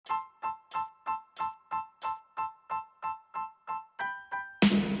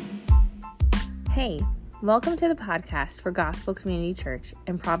Hey, welcome to the podcast for Gospel Community Church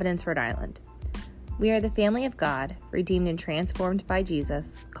in Providence, Rhode Island. We are the family of God, redeemed and transformed by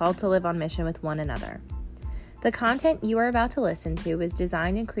Jesus, called to live on mission with one another. The content you are about to listen to is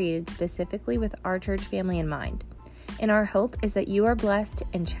designed and created specifically with our church family in mind, and our hope is that you are blessed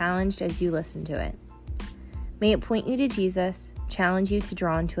and challenged as you listen to it. May it point you to Jesus, challenge you to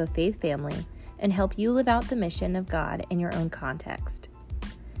draw into a faith family, and help you live out the mission of God in your own context.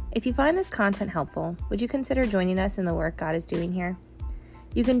 If you find this content helpful, would you consider joining us in the work God is doing here?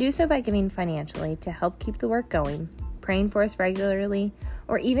 You can do so by giving financially to help keep the work going, praying for us regularly,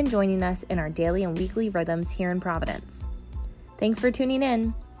 or even joining us in our daily and weekly rhythms here in Providence. Thanks for tuning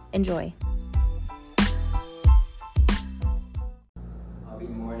in. Enjoy. Good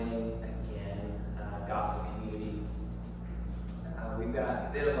morning again, Gospel Community. We've got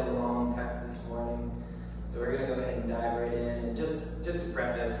a bit of a long text this morning, so we're going to go ahead and dive right in. And just to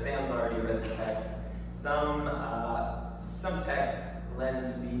preface, Sam's already read the text. Some texts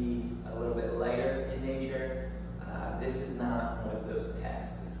lend to be a little bit lighter in nature. This is not one of those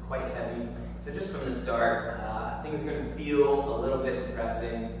texts. This is quite heavy. So just from the start, things are going to feel a little bit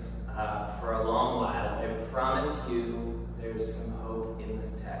depressing for a long while. But I promise you there's some hope in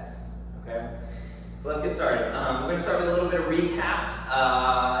this text. Okay? So let's get started. We're going to start with a little bit of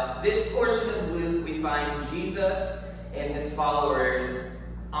recap. This portion of Luke, we find Jesus and his followers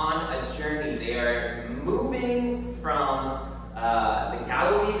on a journey. They are moving from the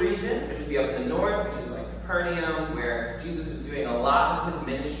Galilee region, which would be up in the north, which is like Capernaum, where Jesus was doing a lot of his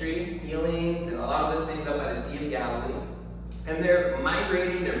ministry, healings, and a lot of those things up by the Sea of Galilee. And they're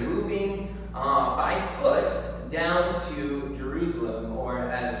migrating, they're moving by foot down to Jerusalem, or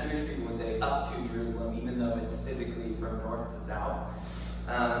as Jewish people would say, up to Jerusalem, even though it's physically from north to south.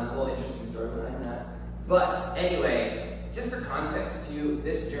 A little interesting story behind that. But anyway, just for context too,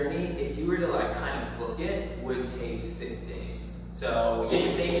 this journey, if you were to kind of book it, would take 6 days. So you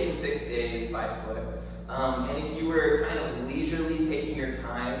could make it in 6 days by foot. And if you were kind of leisurely taking your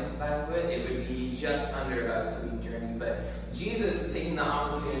time by foot, it would be just under about a 2-week journey. But Jesus is taking the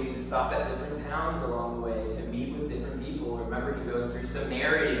opportunity to stop at different towns along the way, to meet with different people. Remember, he goes through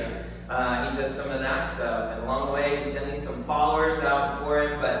Samaria. He does some of that stuff. And along the way, he's sending some followers out before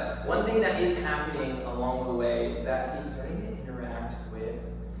him. But one thing that is happening along the way is that he's starting to interact with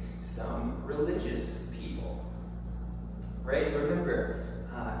some religious people. Right? Remember,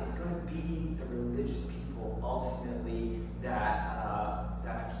 it's going to be the religious people ultimately that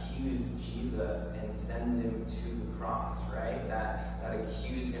accuse Jesus and send him to the cross, right? That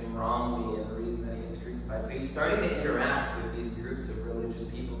accuse him wrongly and the reason that he gets crucified. So he's starting to interact with these groups of religious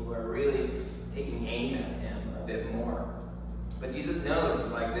people who are really taking aim at him a bit more. But Jesus knows,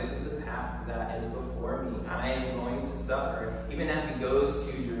 he's like, this is the path that is before me. I am going to suffer. Even as he goes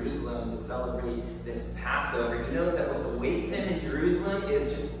to Jerusalem to celebrate this Passover, he knows that what awaits him in Jerusalem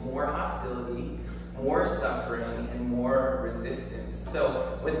is just more hostility, more suffering, and more resistance.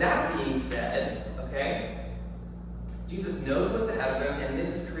 So with that being said, okay, Jesus knows what's ahead of him, and this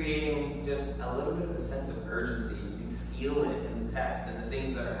is creating just a little bit of a sense of urgency. You can feel it in the text and the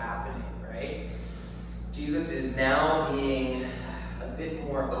things that are happening, right? Jesus is now being a bit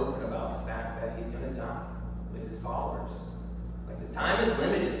more open about the fact that he's going to die with his followers. Like, the time is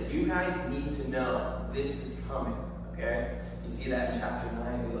limited. You guys need to know this is coming, okay? You see that in chapter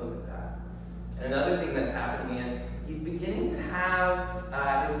 9. We looked at that. And another thing that's happening is he's beginning to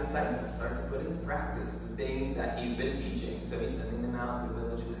have his disciples start to put into practice the things that he's been teaching. So he's sending them out to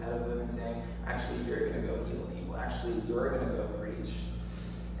villages ahead of him and saying, actually, you're going to go heal people. Actually, you're going to go preach.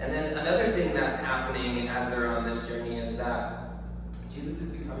 And then another thing that's happening as they're on this journey is that Jesus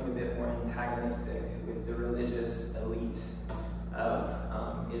is becoming a bit more antagonistic with the religious elite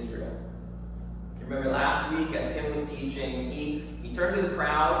of Israel. Remember last week as Tim was teaching, he turned to the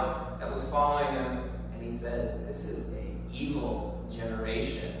crowd that was following him and he said, this is an evil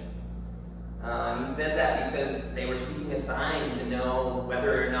generation. He said that because they were seeking a sign to know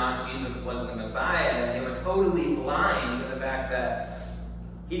whether or not Jesus was the Messiah, and they were totally blind to the fact that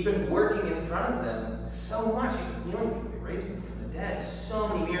he'd been working in front of them so much. He'd been healing people, he'd raised people from the dead. So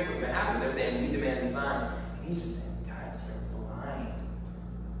many miracles were happening. They're saying, we demand a sign. And he's just saying, guys, you're blind.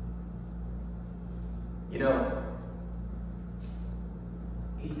 You know,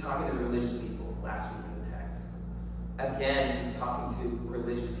 he's talking to religious people last week in the text. Again, he's talking to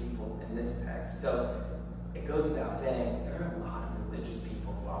religious people in this text. So it goes without saying, there are a lot of religious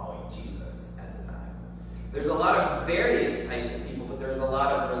people following Jesus at the time. There's a lot of various types of people, but there's a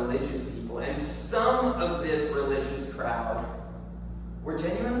lot of religious people. And some of this religious crowd were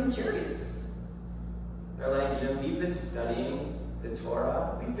genuinely curious. They're like, we've been studying the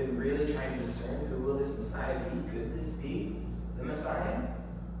Torah. We've been really trying to discern, who will this Messiah be? Could this be the Messiah?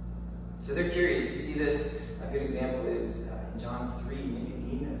 So they're curious. You see this, a good example is in John 3,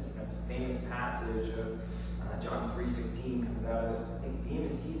 Nicodemus. That's a famous passage of John 3:16 comes out of this.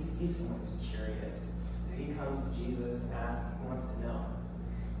 Nicodemus, he's someone who's curious. So he comes to Jesus and asks, he wants to know.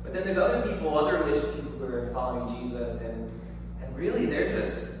 But then there's other people, other religious people who are following Jesus, and really they're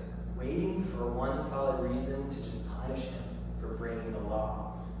just waiting for one solid reason to just punish him for breaking the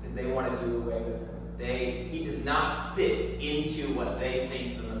law, because they want to do away with him. He does not fit into what they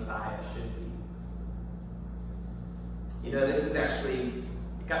think the Messiah should be. You know, this is actually,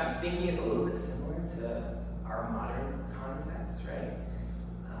 it got me thinking, it's a little bit similar to our modern context, right?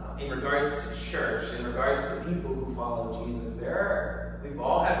 In regards to church, in regards to people who follow Jesus, we've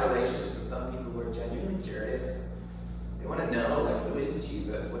all had relationships with some people who are genuinely curious. They want to know, like, who is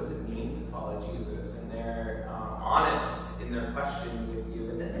Jesus? What does it mean to follow Jesus? And they're honest in their questions with you.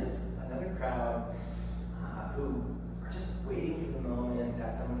 But then there's another crowd who are just waiting for the moment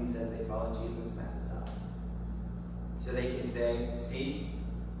that someone who says they follow Jesus messes up. So they can say, see,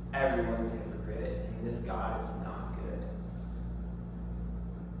 everyone's a hypocrite, and this God is not good.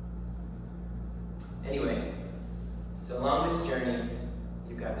 Anyway, so along this journey,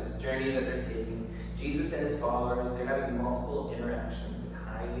 you've got this journey that they're taking. Jesus and his followers, they're having multiple interactions with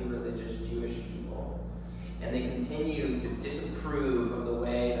highly religious Jewish people. And they continue to disapprove of the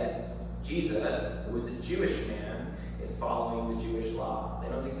way that Jesus, who is a Jewish man, is following the Jewish law. They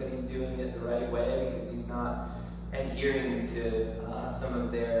don't think that he's doing it the right way because he's not adhering to some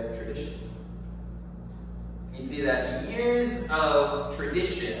of their traditions. You see that years of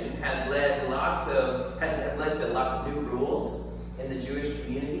tradition had led to lots of new rules in the Jewish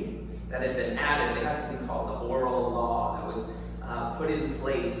community that had been added. They had something called the oral law that was put in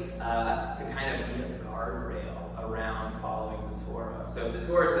place to kind of be a guardrail around following the Torah. So if the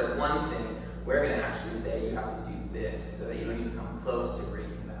Torah said one thing, we're going to actually say you have to do this so that you don't even come close to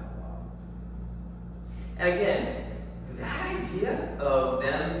breaking that law. And again, that idea of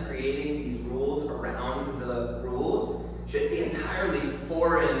them creating these rules around the rules should be entirely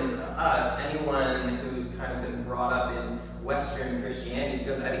foreign to us, anyone who's kind of been brought up in Western Christianity,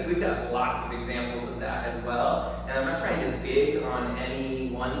 because I think we've got lots of examples of that as well. And I'm not trying to dig on any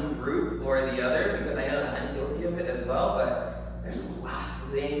one group or the other, because I know that I'm guilty of it as well, but there's lots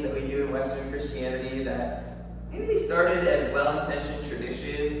of things that we do in Western Christianity that maybe they started as well-intentioned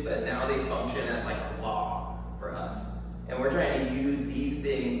traditions, but now they function as like a law for us. And we're trying to use these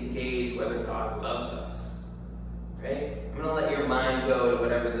things to gauge whether God loves us, right? I'm going to let your mind go to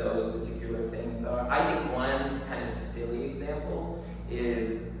whatever those particular things are. I think one kind of silly example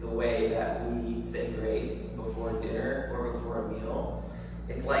is the way that we say grace before dinner or before a meal.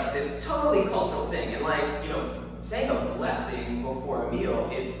 It's like this totally cultural thing. And like, you know, saying a blessing before a meal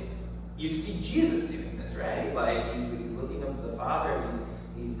is, you see Jesus doing this, right? Like he's looking up to the Father,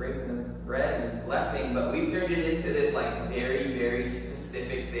 he's breaking the bread and he's blessing, but we've turned it into this like very, very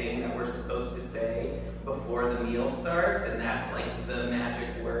specific thing that we're supposed to say before the meal starts, and that's like the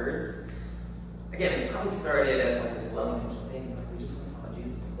magic words. Again, it probably started as like this well-intentioned thing, like we just want to follow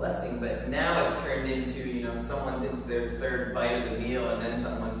Jesus' blessing, but now it's turned into, you know, someone's into their third bite of the meal, and then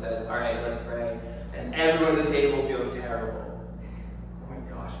someone says, all right, let's pray, and everyone at the table feels terrible. Oh my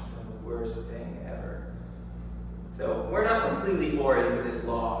gosh, the worst thing ever. So we're not completely foreign to this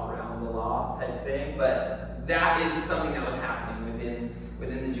law around the law type thing, but that is something that was happening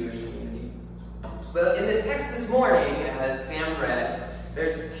within the Jewish community. But in this text this morning, as Sam read,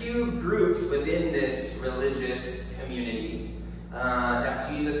 there's two groups within this religious community that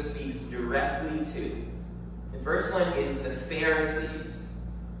Jesus speaks directly to. The first one is the Pharisees.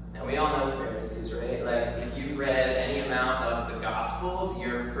 Now we all know the Pharisees, right? Like if you've read any amount of the Gospels,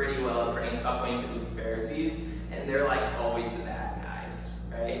 you're pretty well acquainted with the Pharisees, and they're like always the bad guys,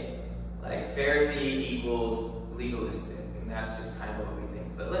 right? Like Pharisee equals legalistic, and that's just kind of what we think.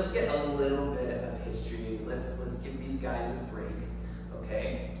 But let's get a little bit of history. Let's give these guys a break,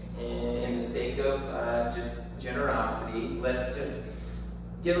 okay? And in the sake of just generosity, let's just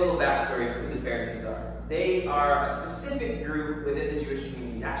get a little backstory for who the Pharisees are. They are a specific group within the Jewish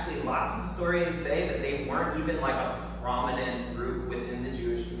community. Actually, lots of historians say that they weren't even like a prominent group within the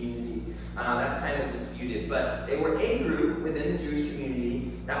Jewish community. That's kind of disputed, but they were a group within the Jewish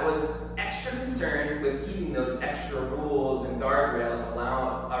community that was extra concerned with keeping those extra rules and guardrails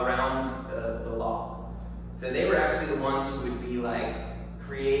around the law. So they were actually the ones who would be like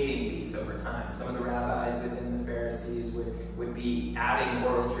creating these over time. Some of the rabbis within the Pharisees would be adding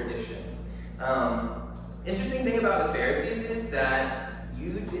oral tradition. Interesting thing about the Pharisees is that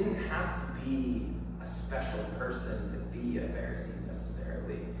you didn't have to be a special person to be be a Pharisee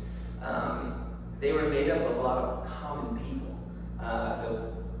necessarily. They were made up of a lot of common people.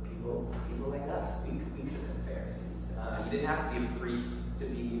 So people like us, we could have been Pharisees. You didn't have to be a priest to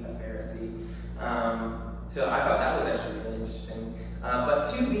be a Pharisee. So I thought that was actually really interesting.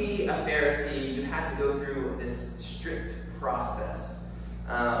 But to be a Pharisee, you had to go through this strict process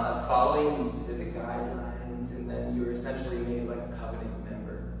of following these specific guidelines, and then you were essentially made like a covenant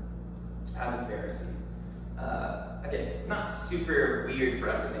member as a Pharisee. Again, not super weird for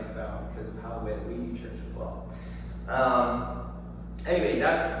us to think about because of how the way that we do church as well. Anyway,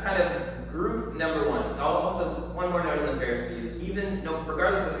 that's kind of group number one. Also, one more note on the Pharisees.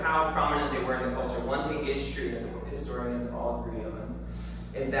 Regardless of how prominent they were in the culture, one thing is true that the historians all agree on,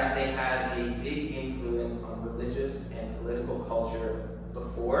 is that they had a big influence on religious and political culture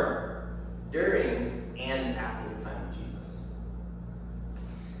before, during, and after the time of Jesus.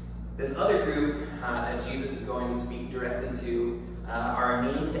 This other group that Jesus is going to speak directly to are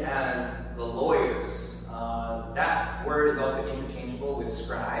named as the lawyers. That word is also interchangeable with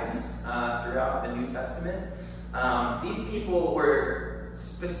scribes throughout the New Testament. These people were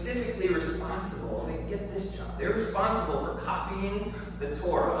specifically responsible, they get this job, they're responsible for copying the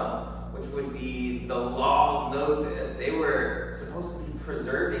Torah, which would be the law of Moses. They were supposed to be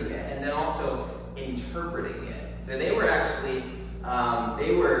preserving it and then also interpreting it. So they were actually,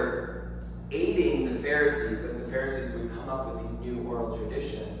 they were aiding the Pharisees as the Pharisees would come up with these new oral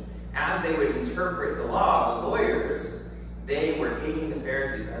traditions. As they would interpret the law, the lawyers, they were aiding the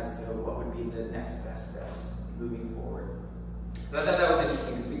Pharisees as to what would be the next best steps moving forward. So I thought that was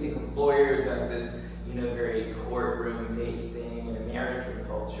interesting because we think of lawyers as this, very courtroom-based thing in American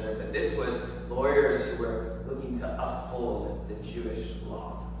culture, but this was lawyers who were looking to uphold the Jewish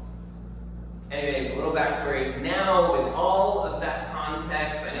law. Anyway, it's a little backstory. Now, with all of that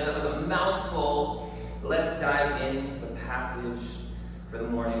context, I know that was a mouthful. Let's dive into the passage for the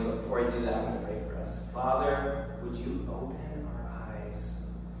morning. But before I do that, I'm going to pray for us. Father, would you open our eyes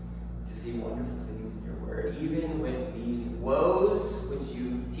to see wonderful things in your word? Even with these woes, would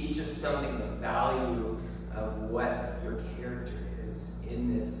you teach us something, the value of what your character is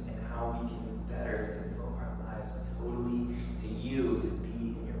in this and how we can better devote our lives totally to you, to be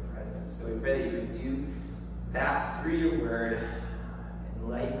in your presence. So we pray that you would do that through your word and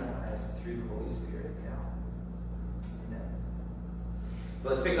enlighten our eyes through the Holy Spirit now. Amen. So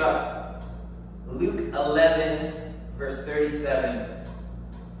let's pick up Luke 11, verse 37.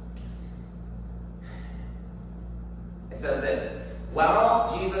 It says this: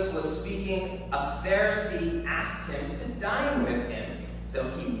 while Jesus was speaking, a Pharisee asked him to dine with him. So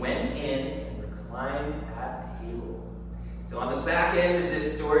he went in and reclined at table. So on the back end of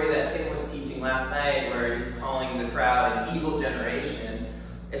this story that Tim was teaching last night, where he's calling the crowd an evil generation,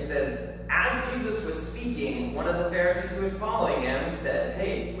 it says, as Jesus was speaking, one of the Pharisees who was following him said,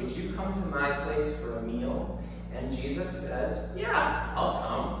 hey, would you come to my place for a meal? And Jesus says, yeah, I'll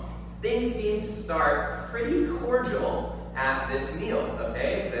come. Things seem to start pretty cordial at this meal,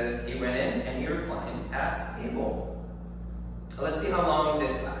 okay? It says he went in and he reclined at table. Let's see how long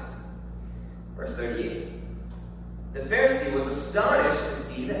this lasts. Verse 38. The Pharisee was astonished to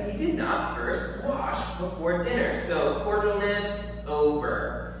see that he did not first wash before dinner. So cordialness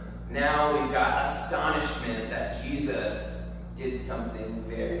over. Now we've got astonishment that Jesus did something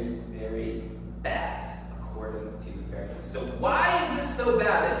very, very bad, according to the Pharisees. So why is this so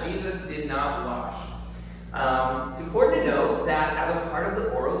bad that Jesus did not wash? It's important to note that as a part of the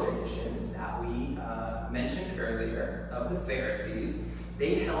oral traditions that we mentioned earlier of the Pharisees,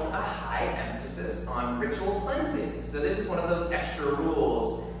 they held a high emphasis on ritual cleansing. So this is one of those extra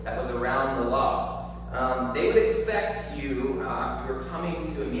rules that was around the law. They would expect you, if you were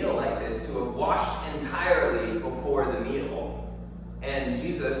coming to a meal like this, to have washed entirely before the meal. And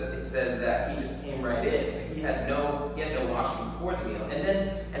Jesus, it says that he just came right in. So he had no washing before the meal. And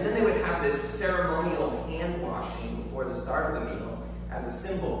then they would have this ceremonial hand washing before the start of the meal as a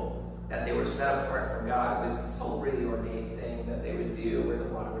symbol that they were set apart from God. It was this whole really ordained thing that they would do where the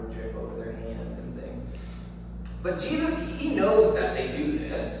water would drip over their hand and thing. But Jesus, he knows that they do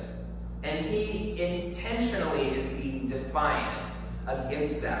this, and he intentionally is being defiant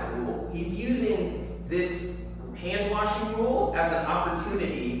against that rule. He's using this hand-washing rule as an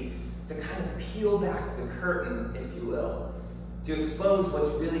opportunity to kind of peel back the curtain, if you will, to expose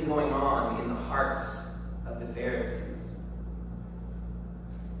what's really going on in the hearts of the Pharisees.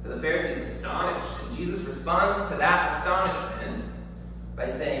 So the Pharisees are astonished, and Jesus responds to that astonishment by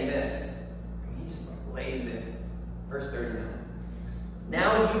saying this. He just lays it. Verse 39.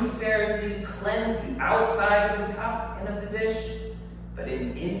 Now you Pharisees cleanse the outside of the cup and of the dish, but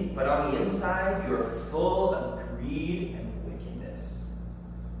on the inside you are full of greed and wickedness.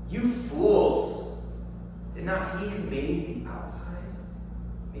 You fools! Did not he who made the outside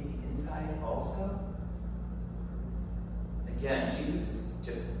make the inside also? Again, Jesus is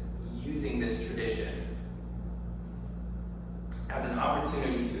just using this tradition as an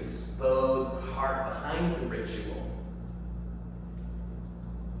opportunity to expose the heart behind the ritual.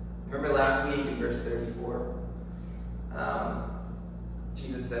 Remember last week in verse 34?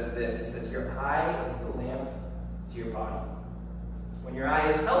 Jesus says this. He says, your eye is the lamp to your body. When your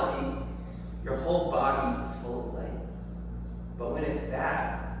eye is healthy, your whole body is full of light. But when it's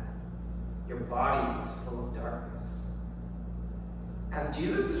bad, your body is full of darkness. As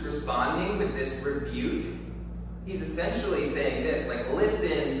Jesus is responding with this rebuke, he's essentially saying this, like,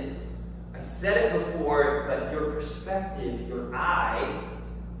 listen, I said it before, but your perspective, your eye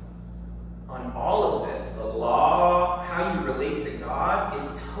on all of this, the law, how you relate to God,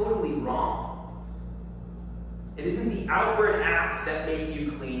 is totally wrong. It isn't the outward acts that make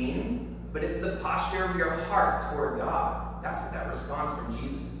you clean, but it's the posture of your heart toward God. That's what that response from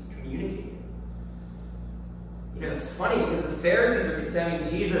Jesus is communicating. You know, it's funny because the Pharisees are condemning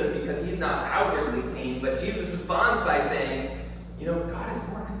Jesus because he's not outwardly clean, but Jesus responds by saying, you know, God is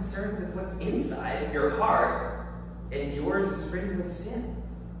more concerned with what's inside your heart, and yours is ridden with sin.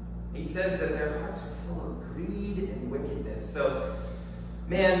 He says that their hearts are full of greed and wickedness. So,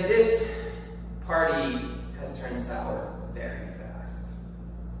 man, this party has turned sour very fast.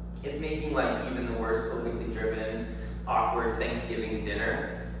 It's making like even the worst politically driven, awkward Thanksgiving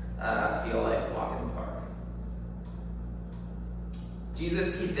dinner feel like a walk in the park.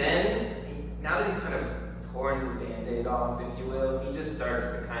 Jesus, now that he's kind of torn the Band-Aid off, if you will, he just starts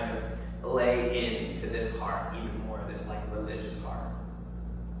to kind of lay into this heart even more, this like religious heart.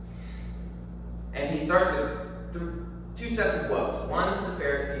 And he starts with two sets of woes, one to the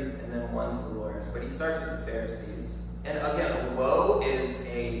Pharisees and then one to the lawyers. But he starts with the Pharisees. And again, a woe is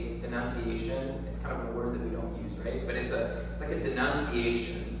a denunciation. It's kind of a word that we don't use, right? But it's like a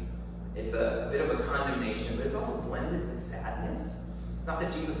denunciation. It's a bit of a condemnation, but it's also blended with sadness. It's not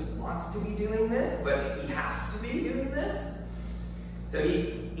that Jesus wants to be doing this, but he has to be doing this. So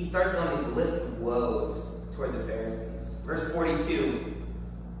he starts on this list of woes toward the Pharisees. Verse 42.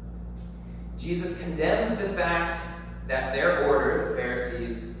 Jesus condemns the fact that their order, the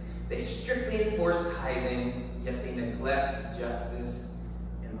Pharisees, they strictly enforce tithing, yet they neglect justice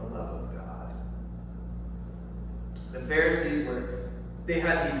and the love of God. The Pharisees they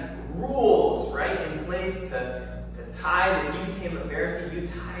had these rules, right, in place to tithe. If you became a Pharisee, you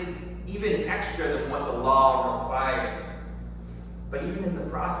tithe even extra than what the law required. But even in the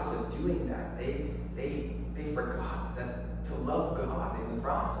process of doing that, they forgot that to love God in the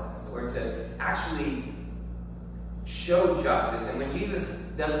process, or to actually show justice. And when Jesus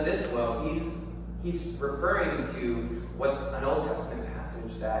does this woe, he's referring to what an Old Testament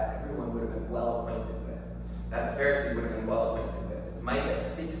passage that everyone would have been well acquainted with, that the Pharisees would have been well acquainted with. It's Micah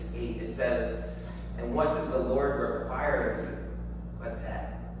 6:8. It says, "And what does the Lord require of you but to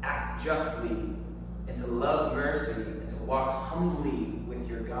act justly and to love mercy and to walk humbly with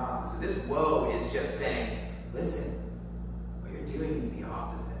your God?" So this woe is just saying, listen, what you're doing is the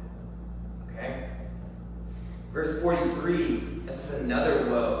opposite. Okay? Verse 43, this is another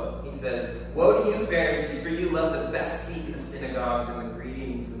woe. He says, "Woe to you, Pharisees, for you love the best seat in the synagogues and the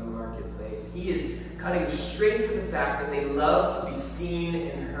greetings in the marketplace." He is cutting straight to the fact that they love to be seen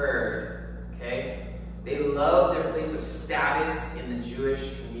and heard. Okay? They love their place of status in the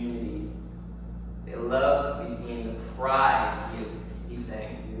Jewish community. They love to be seen. The pride, he's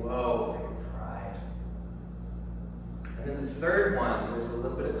saying, woe for your pride. And then the third one, there's a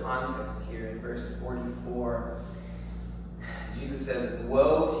little bit of context here in verse 44. Jesus says,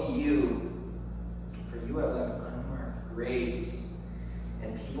 "Woe to you, for you are like unmarked graves,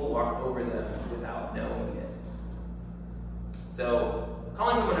 and people walk over them without knowing it." So,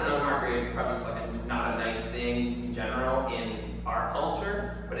 calling someone an unmarked grave is probably just like not a nice thing in general in our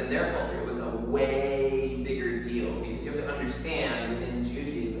culture, but in their culture it was a way bigger deal, because you have to understand within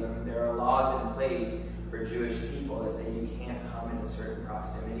Judaism there are laws in place for Jewish people that say you can't come in a certain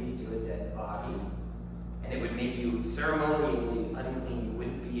proximity to a dead body, and it would make you ceremonially unclean. You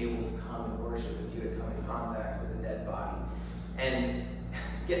wouldn't be able to come and worship if you had come in contact with a dead body. And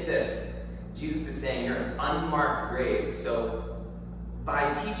get this, Jesus is saying you're an unmarked grave. So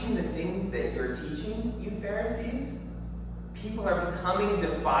by teaching the things that you're teaching, you Pharisees, people are becoming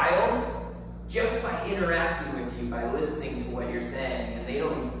defiled just by interacting with you, by listening to what you're saying, and they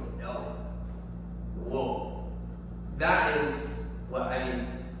don't even know it. Whoa. That is what,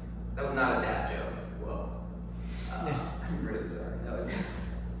 that was not a dad joke. Whoa. I'm really sorry. That was,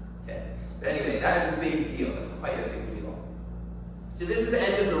 okay. But anyway, that is a big deal. It's quite a big deal. So this is the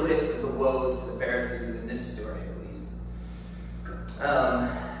end of the list of the woes to the Pharisees in this story, at least.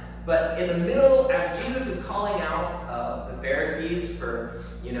 But in the middle, as Jesus is calling out the Pharisees for,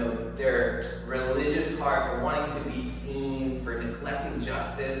 their religious heart, for wanting to be seen, for neglecting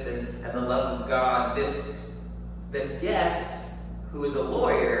justice and the love of God, this guest, who is a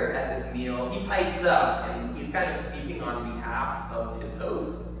lawyer at this meal, he pipes up, and he's kind of speaking on behalf of his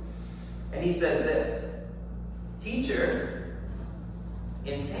host. And he says this, "Teacher,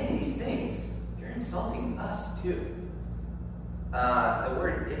 in saying these things, you're insulting us too." The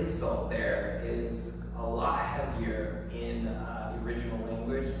word insult there is a lot heavier in the original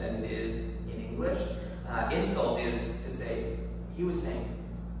language than it is in English. Insult is to say, he was saying,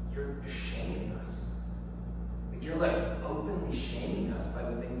 you're shaming us. You're like openly shaming us by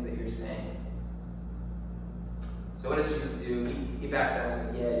the things that you're saying. So what does Jesus do? He backs out and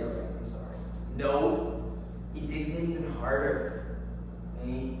says, yeah, you're right, I'm sorry. No, he digs in even harder.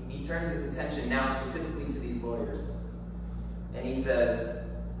 And he turns his attention now specifically to these lawyers. And he says,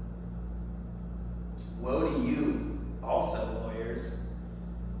 "Woe to you also, lawyers,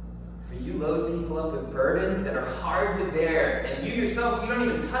 for you load people up with burdens that are hard to bear, and you yourselves, you don't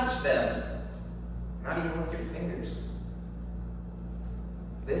even touch them, not even with your fingers."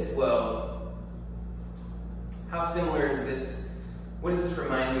 This woe, how similar is this? What does this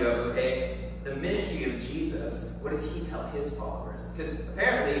remind you of, okay? The ministry of Jesus, what does he tell his followers? Because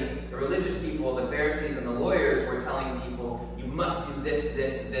apparently the religious people, the Pharisees and the lawyers were telling people, you must do this,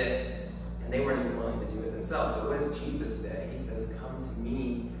 this, this, and they weren't even willing to do it themselves. But what does Jesus say? He says, "Come to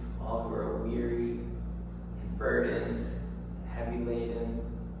me, all who are weary and burdened and heavy laden."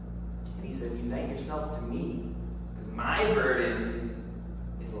 And he says, unite yourself to me, because my burden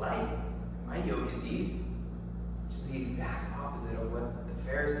is light, my yoke is easy, which is the exact opposite of what the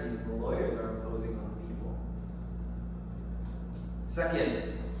Pharisees and the lawyers are imposing on the people.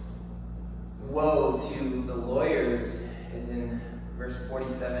 Second woe to the lawyers is in verse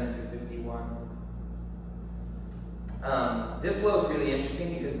 47 through 51. This woe is really interesting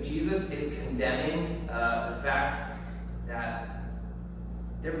because Jesus is condemning the fact that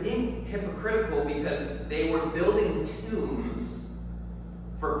they're being hypocritical because they were building tombs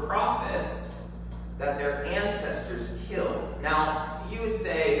for prophets that their ancestors killed. Now, you would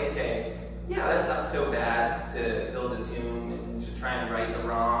say, okay, yeah, that's not so bad to build a tomb and to try and right the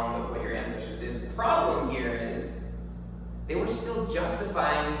wrong of what your ancestors did. The problem here is they were still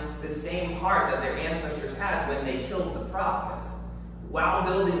justifying the same heart that their ancestors had when they killed the prophets while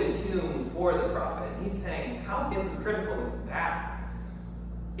building a tomb for the prophet. And he's saying, how hypocritical is that?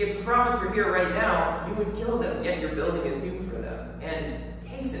 If the prophets were here right now, you would kill them, yet you're building a tomb for them. And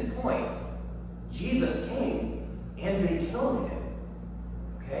case in point, Jesus came and they killed him.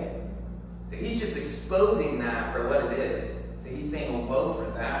 Okay? So he's just exposing that for what it is. So he's saying a woe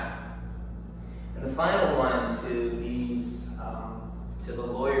for that. And the final one to these, to the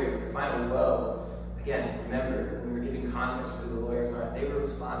lawyers, the final woe, again, remember, when we were giving context for who the lawyers are, they were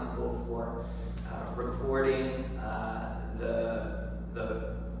responsible for recording the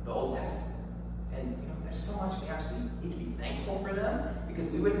Old Testament. And there's so much we actually need to be thankful for them, because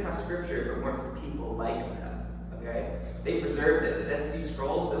we wouldn't have scripture if it weren't for people like them. Okay? They preserved it. The Dead Sea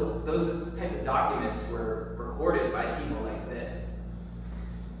Scrolls, those type of documents were recorded by people like this.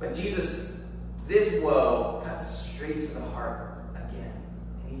 But Jesus, this woe cuts straight to the heart again.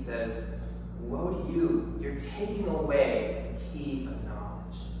 And he says, woe to you, you're taking away the key of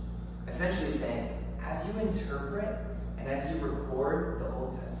knowledge. Essentially saying, as you interpret and as you record the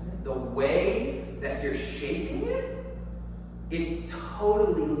Old Testament, the way that you're shaping it is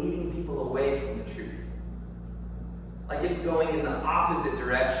totally leading people away from the truth. Like it's going in the opposite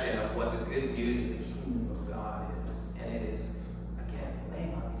direction of what the good news of the kingdom of God is. And it is, again,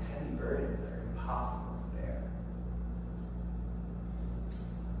 laying on these heavy burdens that are impossible to bear.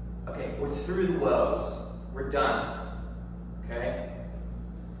 Okay, we're through the woes. We're done. Okay?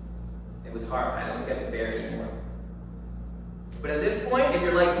 It was hard. I don't think I could bear it anymore. But at this point, if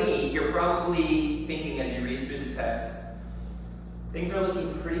you're like me, you're probably thinking as you read through the text, things are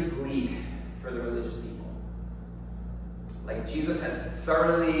looking pretty bleak for the religious people. Like Jesus has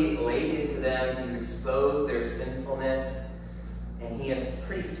thoroughly laid into them, he's exposed their sinfulness, and he has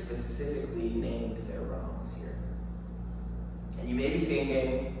pretty specifically named their wrongs here. And you may be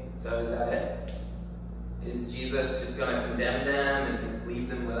thinking, so is that it? Is Jesus just going to condemn them and leave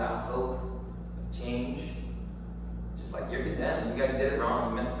them without hope of change? Just like you're condemned. You guys did it wrong.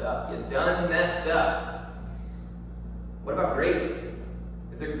 You messed up. You done messed up. What about grace?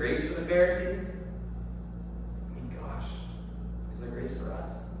 Is there grace for the Pharisees? I mean, gosh. Is there grace for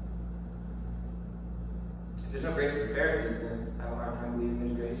us? If there's no grace for the Pharisees, then I have a hard time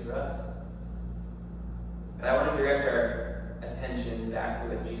believing there's grace for us. But I want to direct our attention back to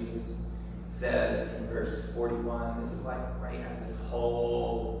what Jesus says in verse 41. This is like right as this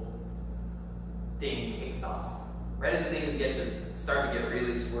whole thing kicks off. Right as things start to get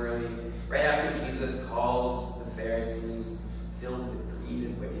really swirly. Right after Jesus calls the Pharisees filled with greed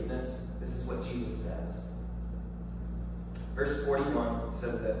and wickedness, this is what Jesus says. Verse 41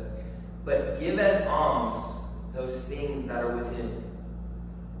 says this, "But give as alms those things that are within,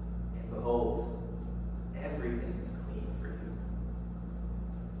 and behold, everything is clean for you."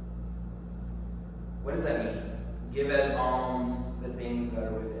 What does that mean? Give as alms the things that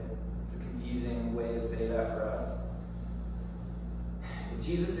are within. It's a confusing way to say that for us.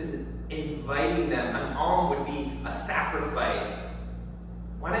 Jesus is inviting them. An alm would be a sacrifice.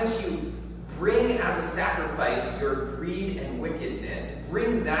 Why don't you bring as a sacrifice your greed and wickedness,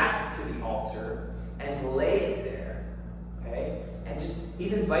 bring that to the altar and lay it there, okay? And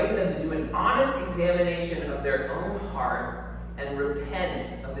he's inviting them to do an honest examination of their own heart and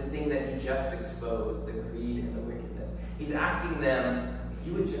repent of the thing that he just exposed, the greed and the wickedness. He's asking them, if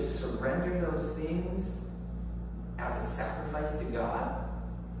you would just surrender those things as a sacrifice to God,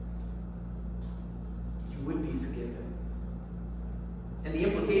 you would be forgiven. And the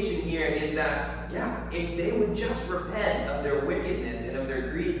implication here is that, if they would just repent of their wickedness and of their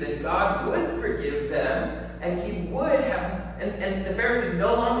greed, then God would forgive them, and he would have, and the Pharisees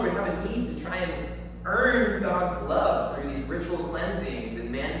no longer would have a need to try and earn God's love through these ritual cleansings and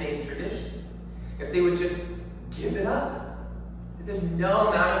man-made traditions. If they would just give it up. So there's no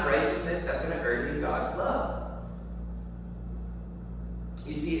amount of righteousness that's going to earn me God's love.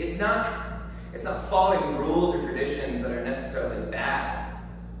 You see, it's not following rules or traditions that are necessarily bad,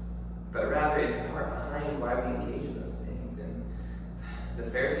 but rather it's the heart behind why we engage in those things. And the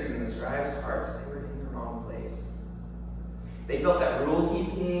Pharisees and the scribes' hearts, they were in the wrong place. They felt that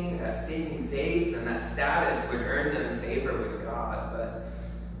rule-keeping, that saving face, and that status would earn them favor with God, but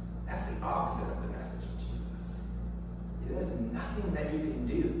that's the opposite of the message of Jesus. There's nothing that you can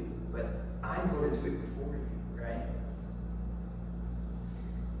do, but I'm going to do it for you, right?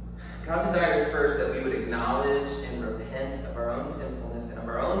 God desires first that we would acknowledge and repent of our own sinfulness and of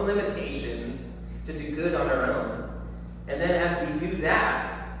our own limitations to do good on our own. And then as we do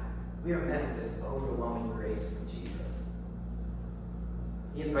that, we are met with this overwhelming grace from Jesus.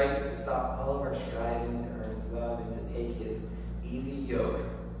 He invites us to stop all of our striving to earn his love and to take his easy yoke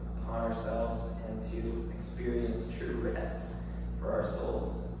upon ourselves and to experience true rest for our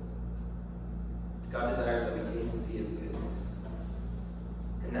souls. God desires that we taste and see his goodness,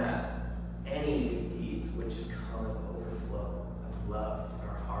 and that any good deeds would just come as an overflow of love in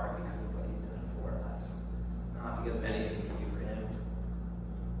our heart because of what he's done for us, not because of anything we can do for him.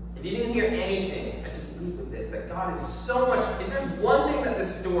 If you didn't hear anything, I just leave with this, that God is so much, if there's one thing that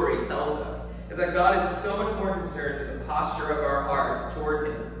this story tells us, is that God is so much more concerned with the posture of our hearts toward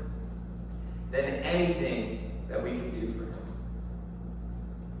him than anything that we can do for him.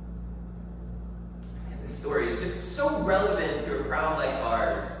 And this story is just so relevant to a crowd like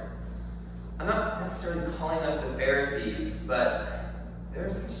ours. I'm not necessarily calling us the Pharisees, but there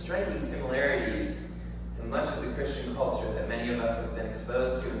are some striking similarities to much of the Christian culture that many of us have been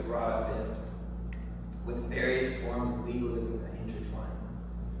exposed to and brought up in, with various forms of legalism that intertwine.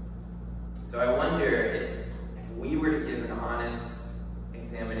 So I wonder if we were to give an honest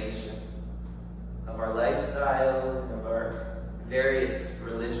examination of our lifestyle, of our various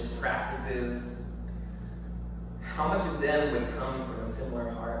religious practices, how much of them would come from a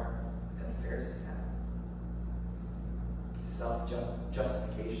similar heart that the Pharisees had?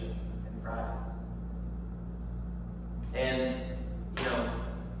 Self-justification and pride. And,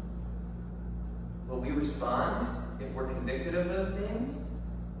 will we respond if we're convicted of those things?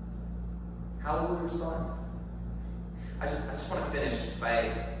 How will we respond? I just want to finish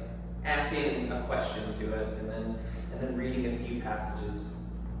by asking a question to us and then reading a few passages.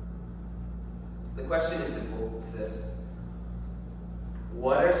 The question is simple. It's this.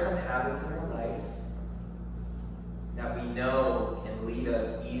 What are some habits in our life that we know can lead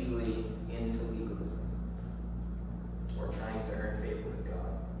us easily into legalism or trying to earn favor with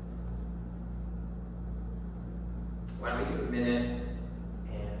God? Why don't we take a minute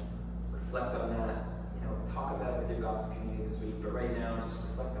and reflect on that? Talk about it with your gospel community this week, but right now, just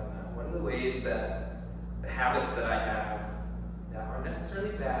reflect on that. What are the ways that the habits that I have that aren't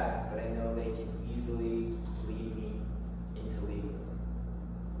necessarily bad, but I know they can easily lead me into legalism?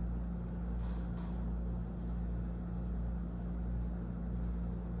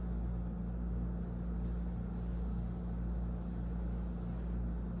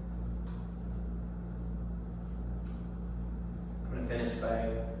 finish by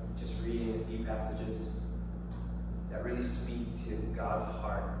just reading a few passages that really speak to God's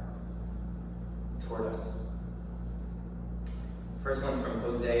heart toward us. First one's from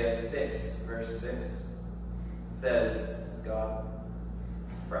Hosea 6, verse 6. It says, this is God,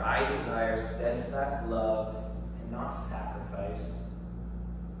 "For I desire steadfast love and not sacrifice,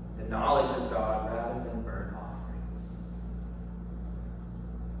 the knowledge of God rather than burnt offerings."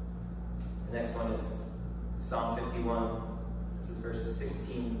 The next one is Psalm 51. This is verses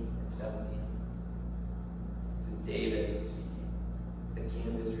 16 and 17. This is David speaking, the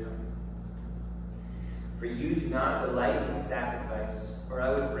King of Israel. "For you do not delight in sacrifice, or I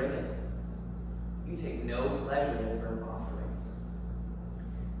would bring it. You take no pleasure in burnt offerings.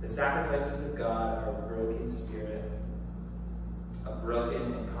 The sacrifices of God are a broken spirit, a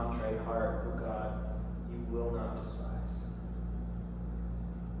broken and contrite heart, O God, you will not despise."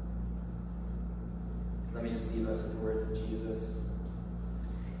 Let me just leave us with the words of Jesus.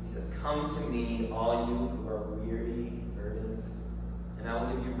 He says, "Come to me, all you who are weary and burdened, and I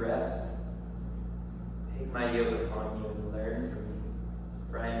will give you rest. Take my yoke upon you and learn from me,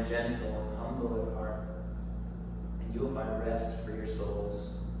 for I am gentle and humble at heart, and you will find rest for your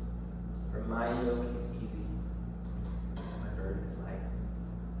souls. For my yoke is easy, and my burden is light."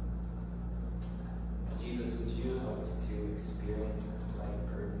 Jesus, would you help us to experience that light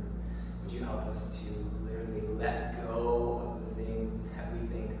burden? Would you help us to literally let